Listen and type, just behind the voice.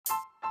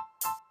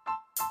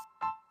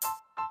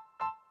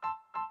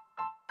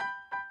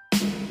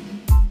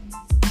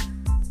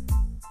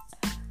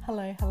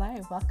Hello.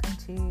 Welcome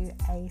to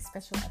a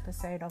special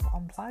episode of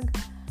Unplug.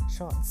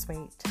 Short and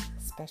sweet,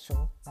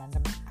 special,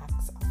 random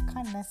acts of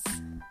kindness.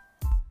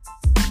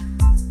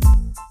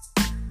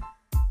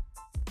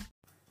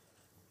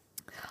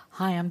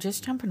 Hi, I'm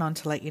just jumping on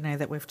to let you know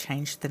that we've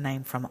changed the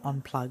name from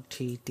Unplug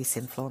to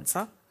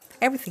Disinfluencer.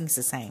 Everything's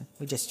the same,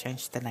 we just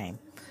changed the name.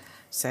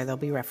 So there'll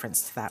be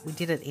reference to that. We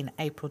did it in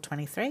April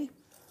 23.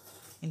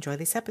 Enjoy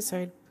this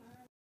episode.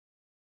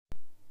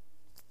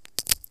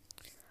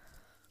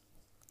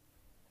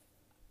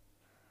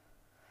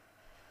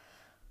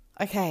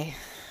 Okay,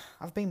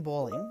 I've been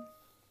bawling.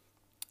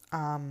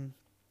 I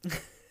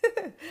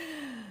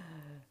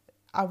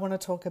want to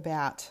talk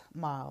about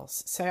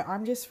Miles. So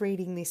I'm just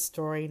reading this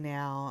story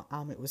now.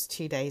 It was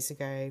 2 days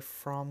ago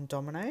from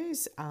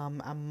Domino's.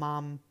 A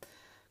mum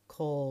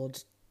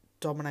called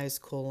Domino's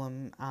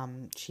Coolum.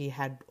 She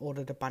had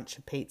ordered a bunch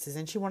of pizzas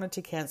and she wanted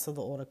to cancel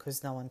the order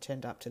because no one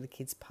turned up to the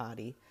kids'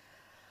 party.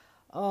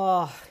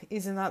 Oh,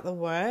 isn't that the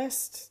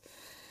worst?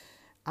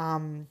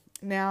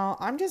 Now,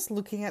 I'm just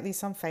looking at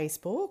this on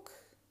Facebook.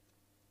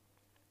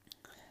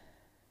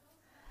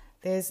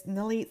 There's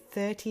nearly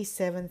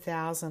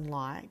 37,000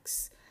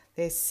 likes.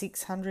 There's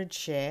 600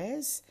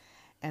 shares.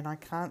 And I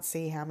can't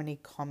see how many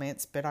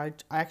comments, but I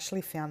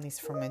actually found this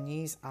from a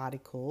news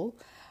article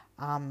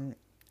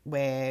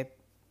where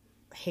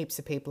heaps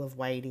of people have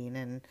weighed in.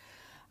 And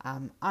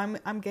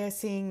I'm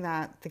guessing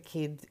that the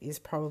kid is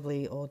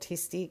probably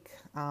autistic.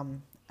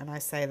 And I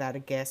say that a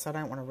guess. I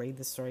don't want to read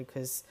the story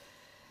because,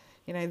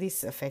 you know,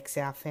 this affects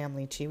our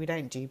family too. We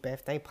don't do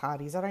birthday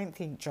parties. I don't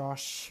think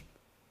Josh,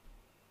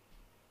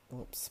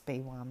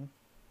 B1,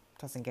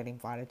 doesn't get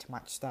invited to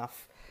much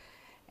stuff.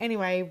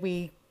 Anyway,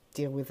 we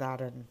deal with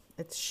that and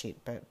it's shit,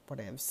 but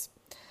whatevs.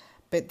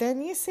 But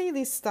then you see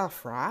this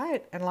stuff,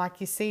 right? And like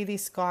you see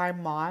this guy,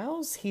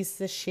 Miles, he's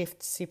the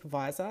shift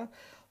supervisor.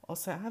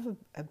 Also, I have an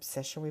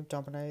obsession with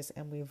Domino's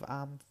and with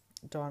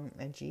Don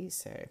and G.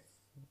 So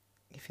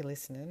if you're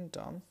listening,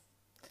 Don,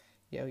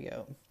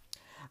 yo.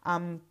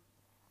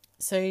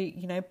 So,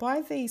 you know,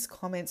 by these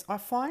comments,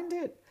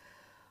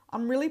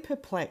 I'm really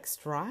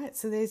perplexed, right?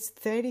 So there's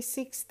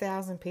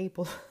 36,000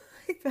 people.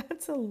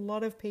 That's a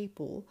lot of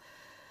people.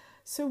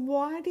 So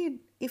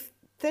if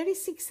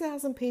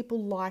 36,000 people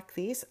like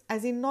this,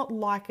 as in not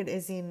like it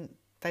as in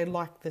they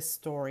like the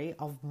story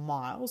of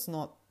Miles,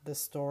 not the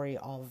story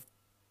of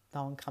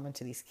no one coming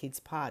to this kid's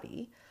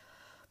party,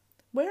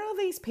 where are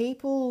these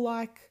people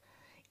like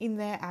in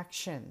their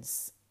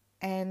actions?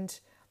 And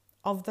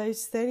of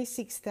those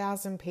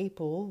 36,000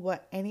 people, were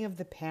any of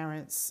the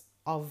parents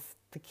of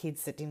the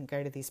kids that didn't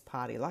go to this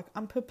party? Like,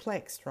 I'm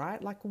perplexed,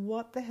 right? Like,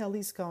 what the hell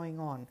is going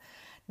on?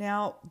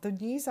 Now, the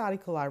news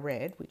article I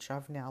read, which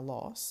I've now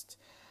lost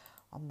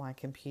on my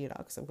computer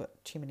because I've got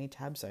too many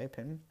tabs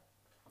open,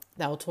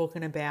 they were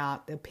talking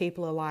about the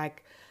people are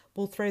like,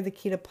 we'll throw the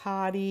kid a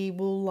party,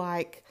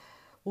 we'll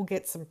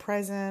get some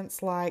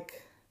presents,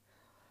 like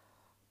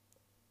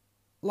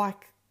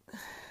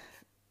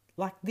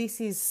this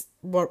is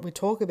what we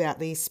talk about,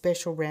 these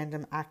special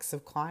random acts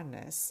of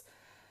kindness.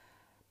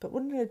 But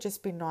wouldn't it have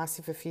just been nice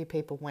if a few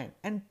people went?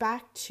 And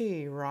back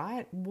to,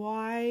 right,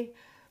 why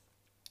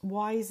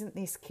isn't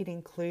this kid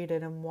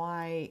included? And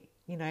why,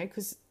 you know,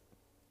 because,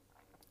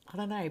 I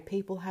don't know,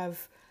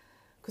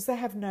 because they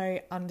have no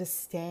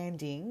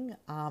understanding,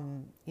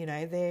 you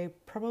know, they're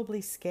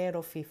probably scared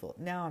or fearful.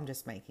 Now I'm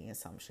just making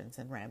assumptions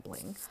and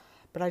rambling.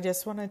 But I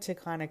just wanted to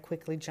kind of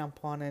quickly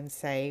jump on and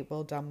say,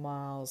 well done,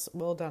 Miles.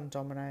 Well done,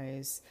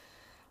 Domino's.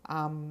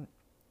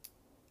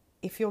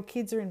 If your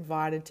kids are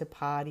invited to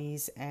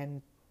parties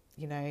and,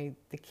 you know,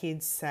 the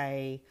kids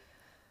say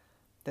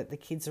that the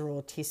kids are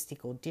autistic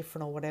or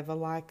different or whatever,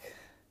 like,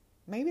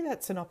 maybe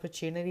that's an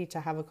opportunity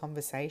to have a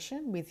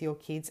conversation with your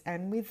kids.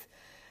 And with,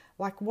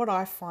 like, what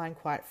I find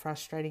quite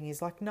frustrating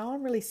is, like, no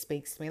one really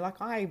speaks to me.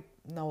 Like, I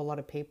know a lot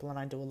of people and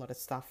I do a lot of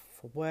stuff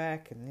for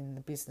work and in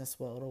the business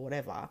world or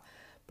whatever,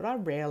 but I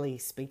rarely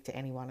speak to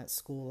anyone at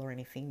school or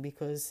anything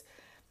because,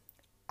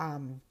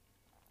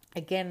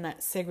 again,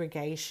 that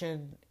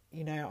segregation,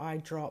 you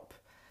know,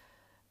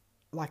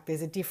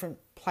 there's a different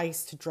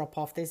place to drop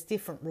off. There's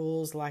different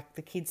rules, like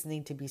the kids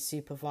need to be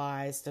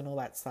supervised and all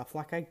that stuff.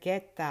 Like, I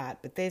get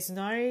that, but there's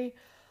no,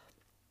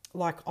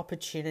 like,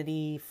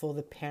 opportunity for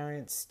the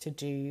parents to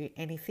do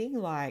anything.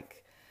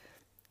 Like,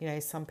 you know,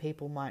 some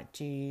people might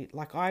do,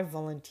 like, I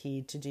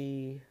volunteered to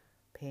do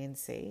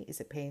PNC. Is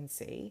it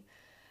PNC?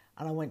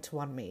 And I went to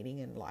one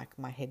meeting and, like,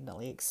 my head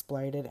nearly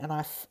exploded. And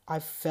I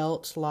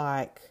felt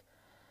like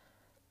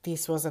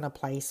this wasn't a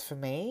place for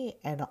me.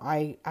 And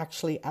I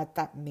actually, at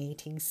that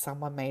meeting,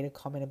 someone made a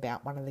comment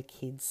about one of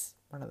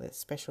the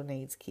special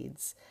needs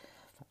kids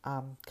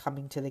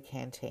coming to the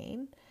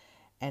canteen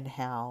and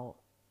how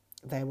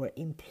they were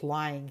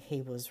implying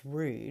he was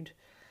rude.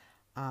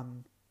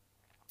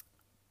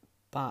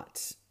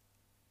 But,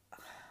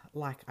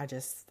 like, I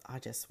just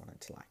wanted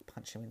to, like,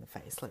 punch him in the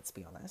face, let's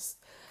be honest.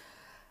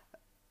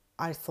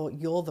 I thought,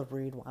 you're the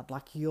rude one,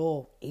 like,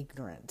 you're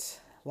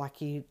ignorant.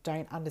 Like, you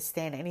don't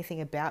understand anything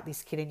about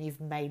this kid and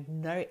you've made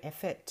no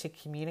effort to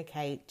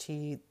communicate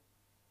to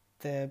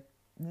the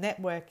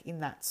network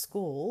in that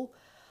school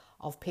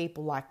of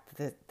people like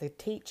the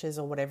teachers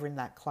or whatever in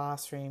that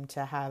classroom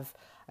to have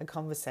a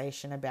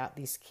conversation about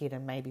this kid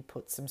and maybe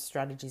put some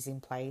strategies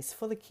in place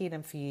for the kid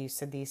and for you.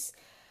 So this,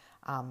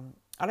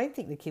 I don't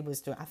think the kid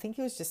was doing, I think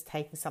he was just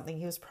taking something.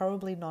 He was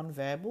probably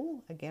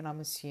nonverbal, again, I'm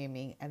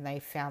assuming, and they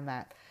found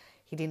that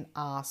he didn't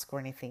ask or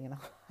anything. And I'm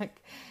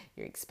like,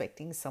 you're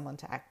expecting someone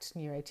to act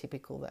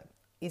neurotypical that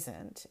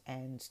isn't,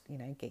 and, you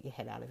know, get your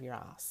head out of your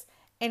ass.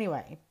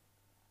 Anyway,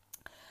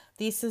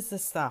 this is the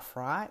stuff,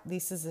 right?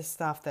 This is the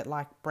stuff that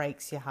like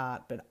breaks your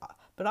heart.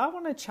 But I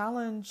want to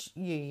challenge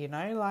you, you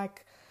know,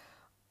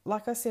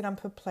 like I said, I'm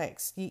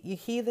perplexed. You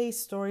hear these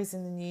stories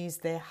in the news,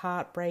 they're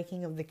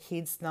heartbreaking, of the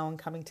kids, no one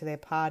coming to their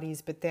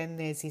parties, but then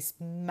there's this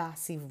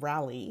massive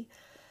rally.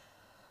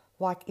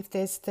 Like, if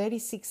there's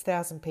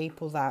 36,000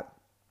 people that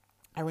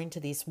are into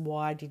this,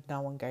 why did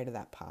no one go to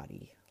that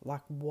party?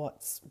 Like,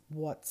 what's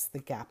the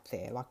gap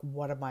there? Like,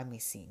 what am I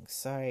missing?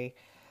 So,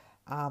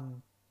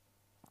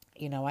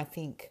 you know, I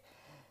think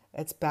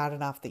it's bad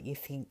enough that you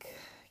think,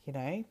 you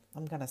know,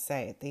 I'm going to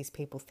say it, these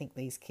people think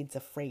these kids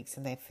are freaks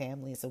and their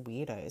families are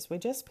weirdos. We're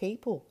just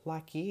people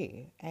like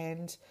you.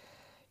 And,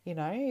 you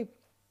know,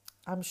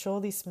 I'm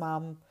sure this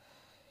mum,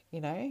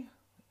 you know,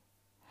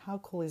 how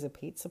cool is a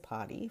pizza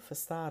party for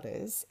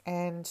starters?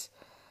 And,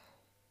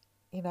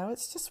 you know,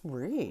 it's just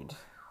rude.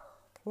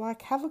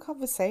 Like, have a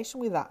conversation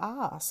with her,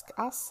 ask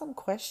some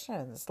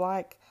questions,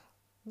 like,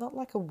 not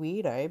like a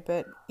weirdo,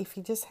 but if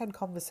you just had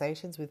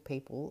conversations with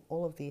people,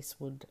 all of this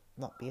would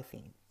not be a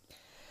thing.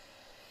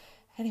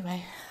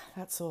 Anyway,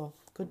 that's all.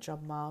 Good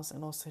job, Miles.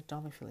 And also,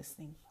 Dom, if you're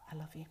listening, I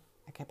love you.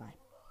 Okay, bye.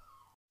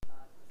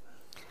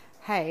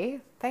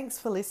 Hey, thanks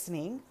for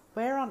listening.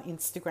 We're on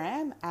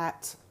Instagram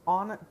at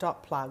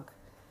on.plug.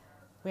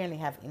 We only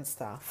have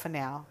Insta for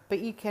now. But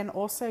you can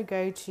also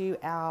go to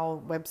our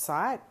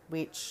website,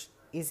 which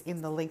is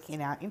in the link in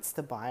our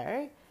Insta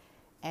bio,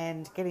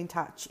 and get in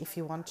touch if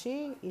you want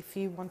to. If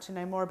you want to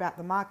know more about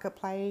the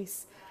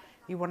marketplace,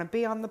 you want to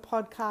be on the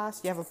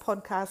podcast, you have a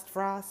podcast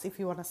for us, if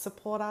you want to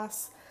support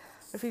us,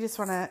 if you just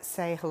want to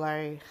say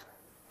hello,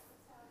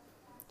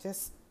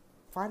 just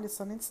find us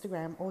on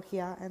Instagram or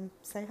here and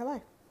say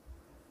hello.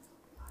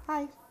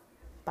 Hi.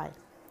 Bye.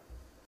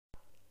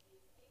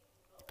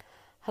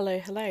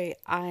 Hello.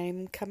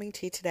 I'm coming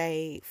to you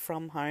today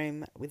from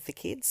home with the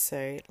kids,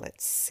 so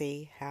let's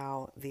see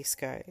how this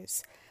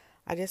goes.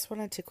 I just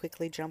wanted to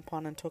quickly jump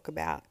on and talk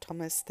about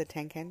Thomas the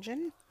Tank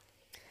Engine.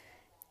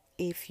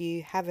 If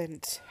you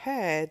haven't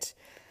heard,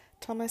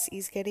 Thomas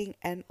is getting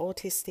an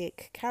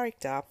autistic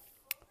character,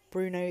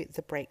 Bruno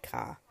the Brake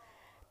Car.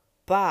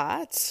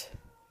 But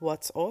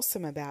what's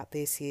awesome about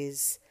this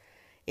is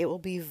it will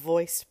be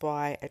voiced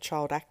by a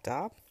child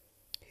actor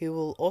who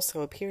will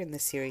also appear in the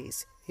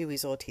series, who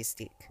is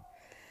autistic.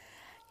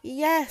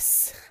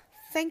 Yes,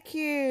 thank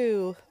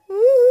you.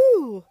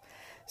 Woo!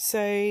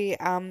 So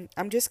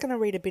I'm just going to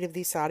read a bit of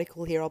this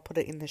article here. I'll put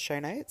it in the show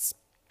notes.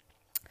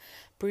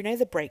 Bruno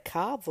the Brake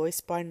Car,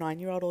 voiced by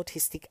 9-year-old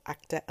autistic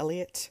actor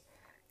Elliot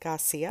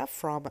Garcia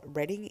from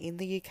Reading in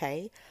the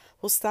UK,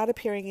 will start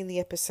appearing in the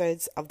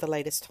episodes of the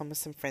latest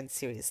Thomas and Friends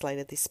series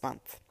later this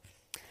month.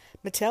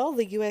 Mattel,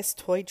 the US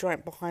toy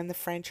giant behind the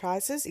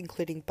franchises,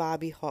 including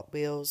Barbie, Hot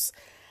Wheels,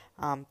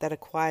 that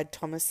acquired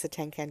Thomas the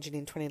Tank Engine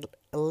in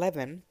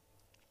 2011,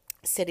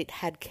 said it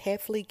had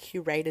carefully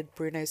curated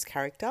Bruno's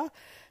character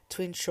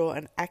to ensure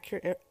an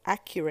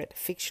accurate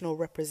fictional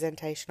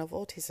representation of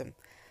autism.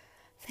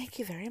 Thank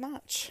you very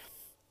much.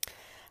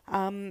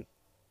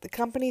 The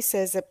company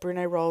says that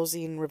Bruno rolls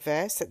in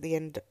reverse at the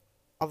end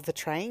of the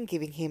train,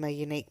 giving him a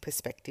unique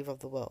perspective of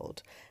the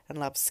world, and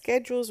loves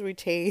schedules,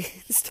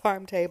 routines,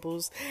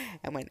 timetables,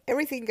 and when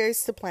everything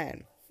goes to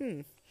plan.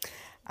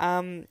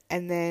 And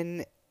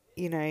then,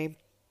 you know,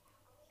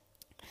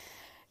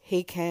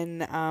 he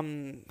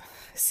can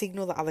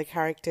signal the other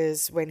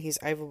characters when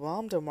he's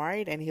overwhelmed and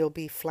worried, and he'll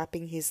be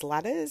flapping his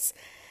ladders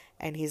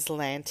and his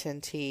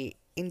lantern to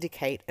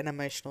indicate an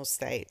emotional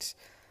state.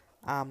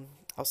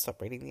 I'll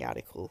stop reading the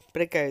article,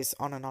 but it goes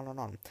on and on and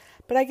on.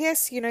 But I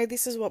guess, you know,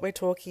 this is what we're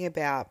talking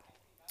about.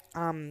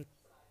 I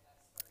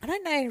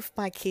don't know if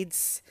my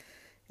kids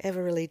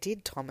ever really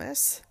did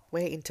Thomas.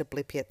 We're into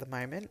Blippi at the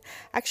moment.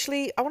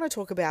 Actually, I want to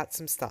talk about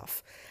some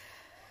stuff.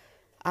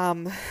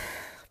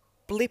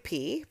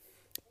 Blippi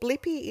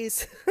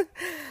is...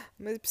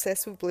 I'm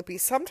obsessed with Blippi.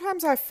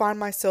 Sometimes I find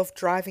myself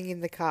driving in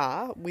the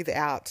car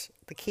without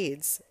the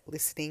kids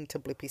listening to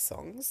Blippi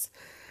songs.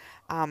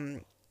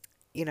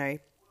 You know,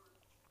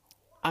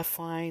 I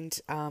find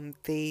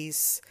the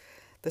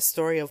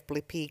story of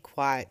Blippi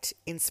quite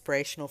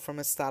inspirational from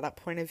a startup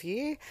point of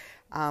view.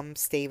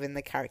 Stephen,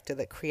 the character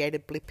that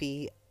created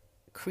Blippi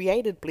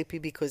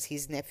because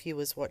his nephew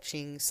was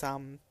watching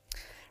some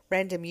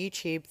random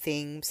YouTube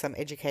thing, some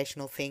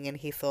educational thing, and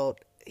he thought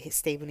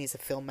Stephen is a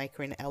filmmaker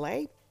in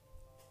LA,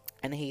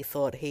 and he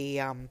thought he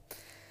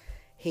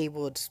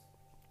would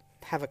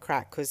have a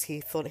crack because he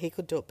thought he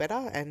could do it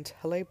better. And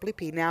hello,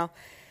 Blippi. Now,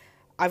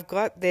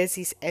 there's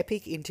this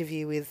epic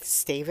interview with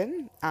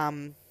Stephen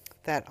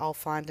that I'll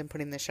find and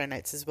put in the show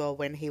notes as well,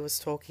 when he was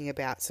talking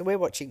about, so we're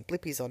watching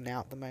Blippi's on now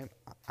at the moment.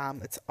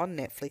 It's on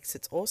Netflix.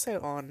 It's also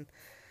on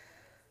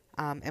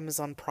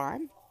Amazon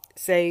Prime.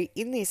 So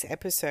in this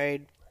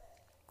episode,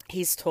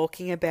 he's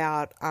talking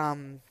about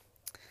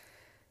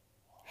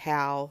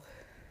how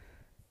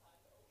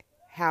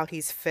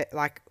he's fit,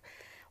 like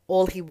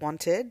all he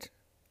wanted,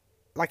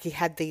 like he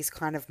had these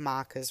kind of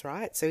markers,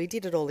 right? So he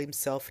did it all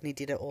himself, and he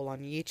did it all on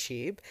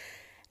YouTube.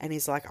 And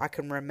he's like, I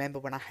can remember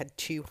when I had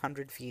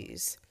 200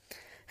 views.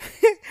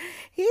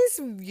 His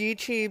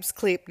YouTube's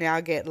clip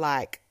now get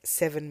like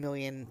 7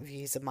 million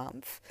views a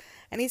month.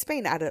 And he's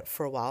been at it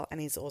for a while,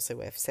 and he's also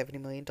worth $70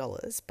 million.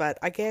 But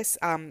I guess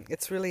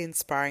it's really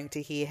inspiring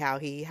to hear how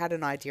he had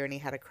an idea and he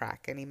had a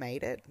crack and he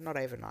made it. Not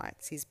overnight.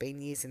 He's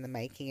been years in the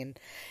making, and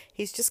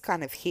he's just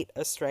kind of hit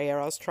Australia.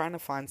 I was trying to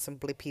find some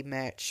Blippi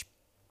merch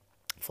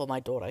for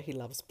my daughter, who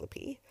loves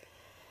Blippi.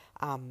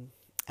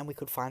 And we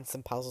could find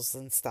some puzzles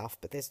and stuff,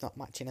 but there's not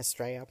much in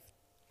Australia.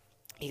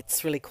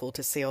 It's really cool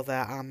to see all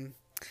the,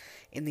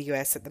 in the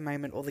US at the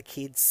moment, all the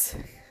kids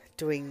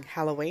doing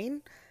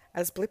Halloween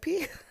as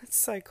Blippi. It's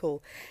so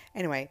cool.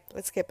 Anyway,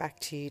 let's get back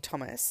to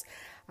Thomas.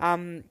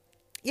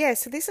 Yeah,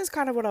 so this is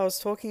kind of what I was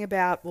talking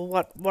about.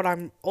 Well, what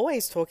I'm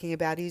always talking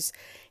about is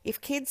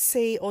if kids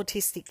see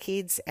autistic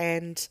kids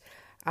and,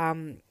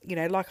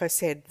 like I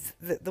said,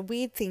 the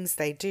weird things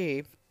they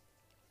do,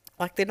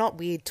 like they're not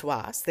weird to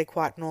us, they're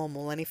quite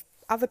normal. And if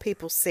other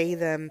people see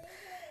them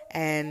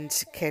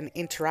and can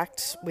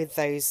interact with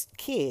those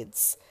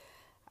kids,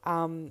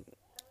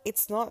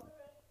 it's not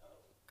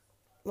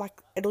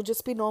like, it'll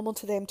just be normal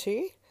to them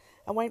too.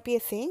 It won't be a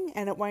thing,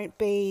 and it won't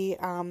be,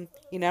 and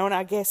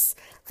I guess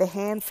the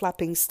hand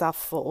flapping stuff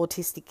for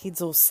autistic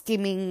kids, or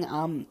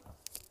stimming,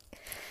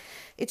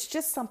 it's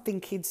just something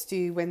kids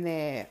do when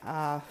they're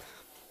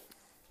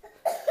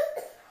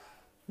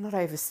not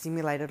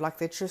overstimulated, like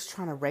they're just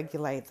trying to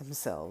regulate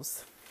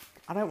themselves.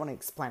 I don't want to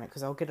explain it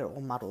because I'll get it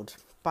all muddled.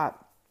 But,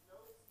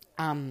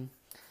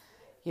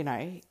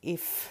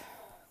 if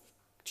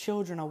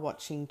children are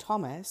watching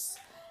Thomas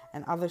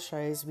and other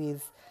shows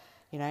with,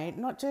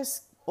 not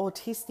just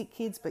autistic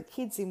kids, but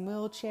kids in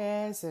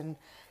wheelchairs and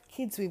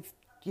kids with,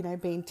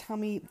 being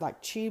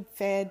tube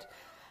fed,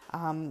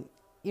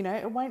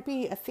 it won't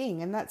be a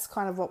thing. And that's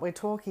kind of what we're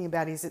talking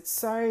about, is it's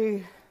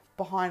so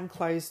behind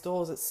closed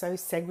doors, it's so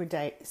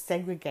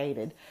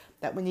segregated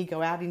that when you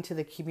go out into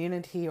the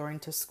community or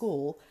into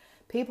school,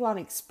 people aren't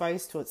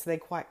exposed to it, so they're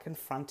quite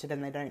confronted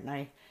and they don't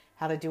know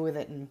how to deal with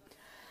it, and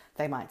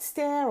they might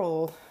stare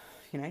or,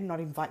 not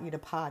invite you to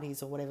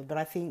parties or whatever. But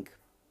I think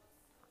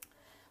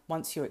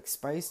once you're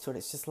exposed to it,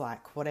 it's just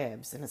like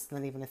whatevs, and it's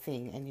not even a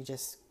thing, and you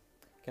just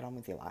get on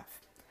with your life.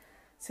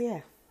 So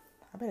yeah,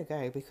 I better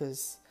go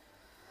because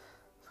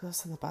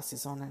the bus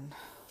is on and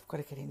I've got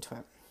to get into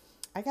it.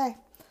 Okay,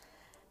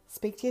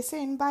 speak to you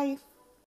soon. Bye.